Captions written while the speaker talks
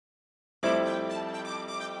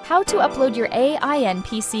how to upload your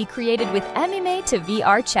AI-NPC created with Ememe to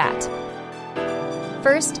VRChat.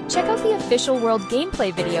 First, check out the official world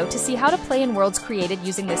gameplay video to see how to play in worlds created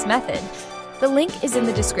using this method. The link is in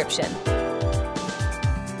the description.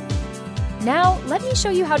 Now, let me show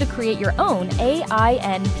you how to create your own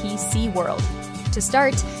AI-NPC world. To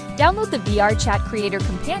start, download the VRChat Creator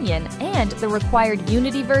Companion and the required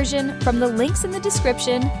Unity version from the links in the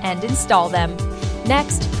description and install them.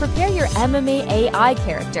 Next, prepare your EmemeAI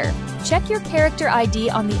character. Check your character ID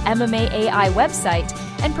on the EmemeAI website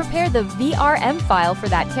and prepare the VRM file for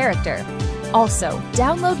that character. Also,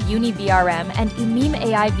 download UniVRM and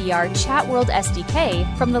EmemeAI VR Chat World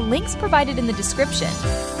SDK from the links provided in the description.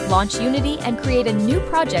 Launch Unity and create a new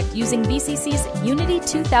project using VCC's Unity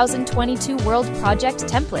 2022 World Project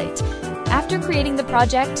template. After creating the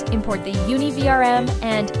project, import the UniVRM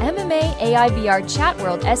and EmemeAI VR Chat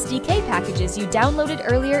World SDK packages you downloaded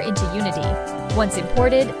earlier into Unity. Once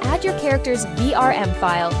imported, add your character's VRM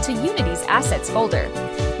file to Unity's Assets folder.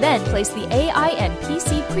 Then place the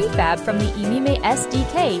AI-NPC prefab from the Ememe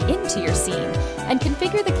SDK into your scene and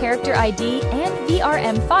configure the character ID and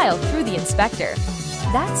VRM file through the inspector.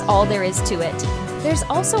 That's all there is to it. There's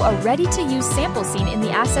also a ready-to-use sample scene in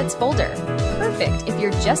the Assets folder. Perfect if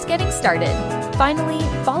you're just getting started. Finally,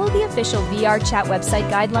 follow the official VRChat website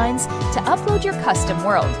guidelines to upload your custom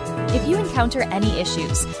world. If you encounter any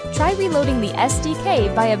issues, try reloading the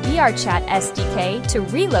SDK via VRChat SDK to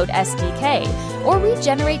Reload SDK, or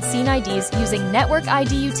regenerate scene IDs using Network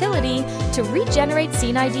ID Utility to regenerate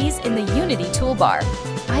scene IDs in the Unity toolbar.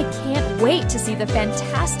 I can't wait to see the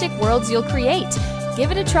fantastic worlds you'll create.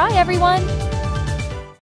 Give it a try, everyone!